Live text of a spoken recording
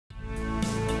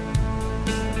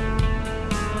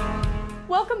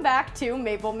Welcome back to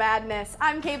Maple Madness.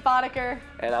 I'm Kate Bodiker.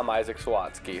 And I'm Isaac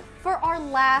Sawatzky. For our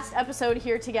last episode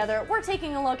here together, we're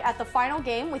taking a look at the final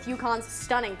game with UConn's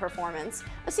stunning performance,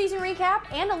 a season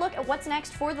recap, and a look at what's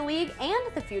next for the league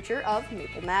and the future of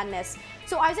Maple Madness.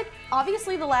 So Isaac,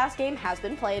 obviously the last game has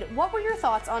been played. What were your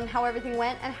thoughts on how everything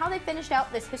went and how they finished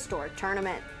out this historic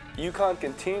tournament? UConn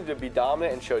continued to be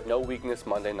dominant and showed no weakness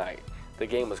Monday night. The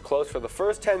game was close for the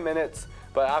first 10 minutes,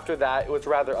 but after that, it was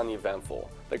rather uneventful.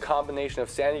 The combination of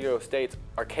San Diego State's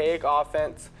archaic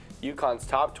offense, UConn's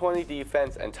top 20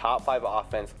 defense, and top 5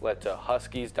 offense led to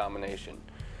Huskies' domination.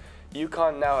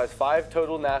 UConn now has 5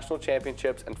 total national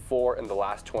championships and 4 in the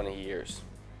last 20 years.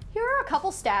 Here are a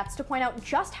couple stats to point out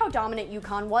just how dominant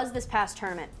UConn was this past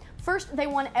tournament. First, they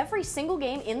won every single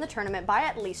game in the tournament by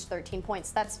at least 13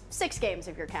 points. That's 6 games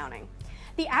if you're counting.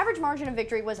 The average margin of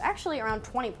victory was actually around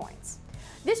 20 points.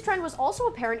 This trend was also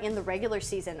apparent in the regular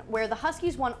season, where the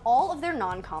Huskies won all of their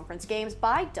non-conference games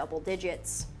by double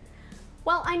digits.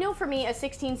 Well, I know for me, a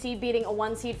 16 seed beating a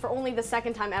 1 seed for only the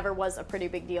second time ever was a pretty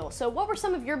big deal. So what were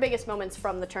some of your biggest moments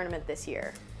from the tournament this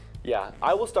year? Yeah,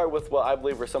 I will start with what I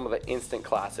believe were some of the instant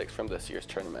classics from this year's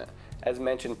tournament. As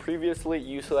mentioned previously,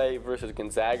 UCLA versus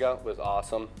Gonzaga was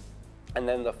awesome. And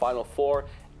then the Final Four,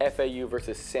 FAU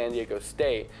versus San Diego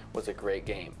State, was a great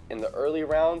game. In the early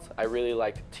rounds, I really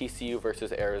liked TCU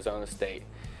versus Arizona State.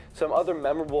 Some other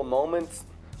memorable moments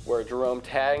were Jerome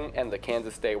Tang and the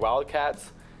Kansas State Wildcats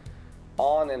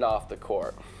on and off the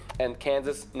court. And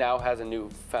Kansas now has a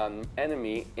newfound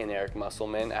enemy in Eric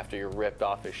Musselman after he ripped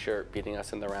off his shirt, beating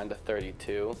us in the round of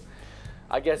 32.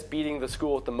 I guess beating the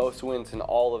school with the most wins in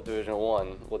all of Division I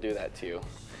will do that to you.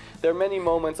 There are many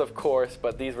moments, of course,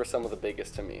 but these were some of the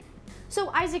biggest to me. So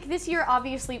Isaac, this year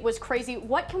obviously was crazy.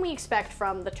 What can we expect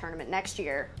from the tournament next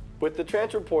year? With the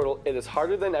transfer portal, it is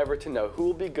harder than ever to know who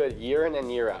will be good year in and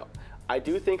year out. I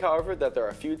do think, however, that there are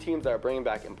a few teams that are bringing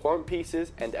back important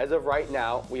pieces, and as of right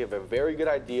now, we have a very good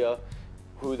idea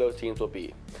who those teams will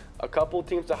be. A couple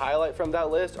teams to highlight from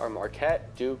that list are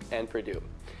Marquette, Duke, and Purdue.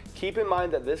 Keep in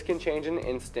mind that this can change in an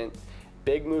instant.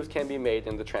 Big moves can be made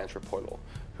in the transfer portal.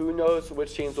 Who knows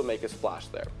which teams will make a splash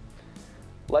there?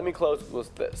 Let me close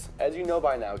with this. As you know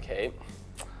by now, Kate,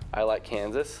 I like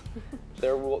Kansas.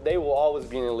 They will always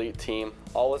be an elite team.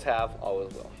 Always have,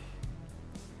 always will.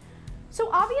 So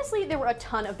obviously there were a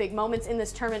ton of big moments in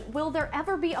this tournament. Will there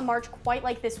ever be a March quite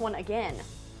like this one again?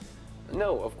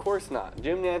 No, of course not.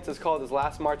 Jim Nantz has called his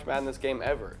last March Madness game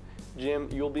ever. Jim,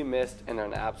 you'll be missed and are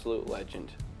an absolute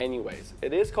legend. Anyways,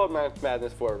 it is called March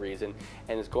Madness for a reason,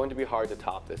 and it's going to be hard to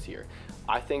top this year.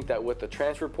 I think that with the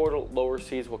transfer portal, lower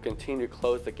seeds will continue to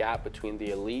close the gap between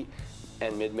the elite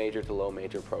and mid-major to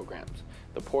low-major programs.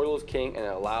 The portal is king, and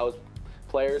it allows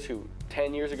players who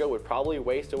 10 years ago would probably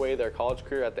waste away their college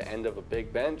career at the end of a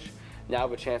big bench now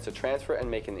have a chance to transfer and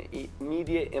make an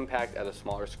immediate impact at a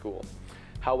smaller school.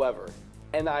 However,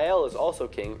 NIL is also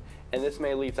king, and this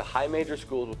may lead to high major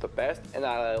schools with the best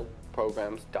NIL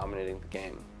programs dominating the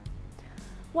game.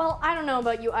 Well, I don't know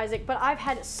about you, Isaac, but I've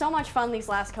had so much fun these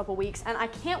last couple weeks, and I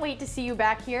can't wait to see you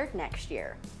back here next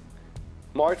year.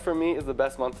 March for me is the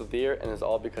best month of the year and is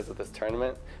all because of this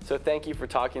tournament. So thank you for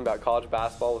talking about college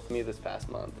basketball with me this past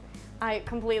month. I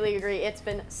completely agree. It's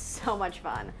been so much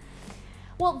fun.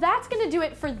 Well, that's going to do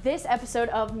it for this episode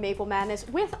of Maple Madness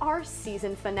with our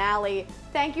season finale.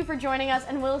 Thank you for joining us,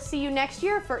 and we'll see you next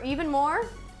year for even more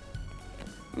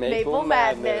Maple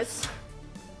Madness.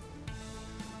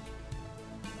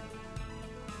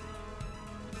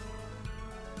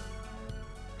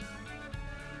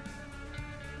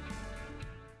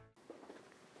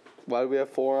 Why do we have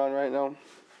 4 on right now?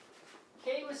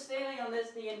 Kate was standing on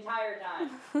this the entire time.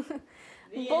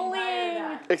 The Bullying.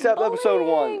 entire time. Except Bullying. episode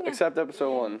 1. Except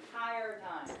episode 1. Entire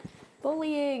time.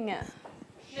 Bullying.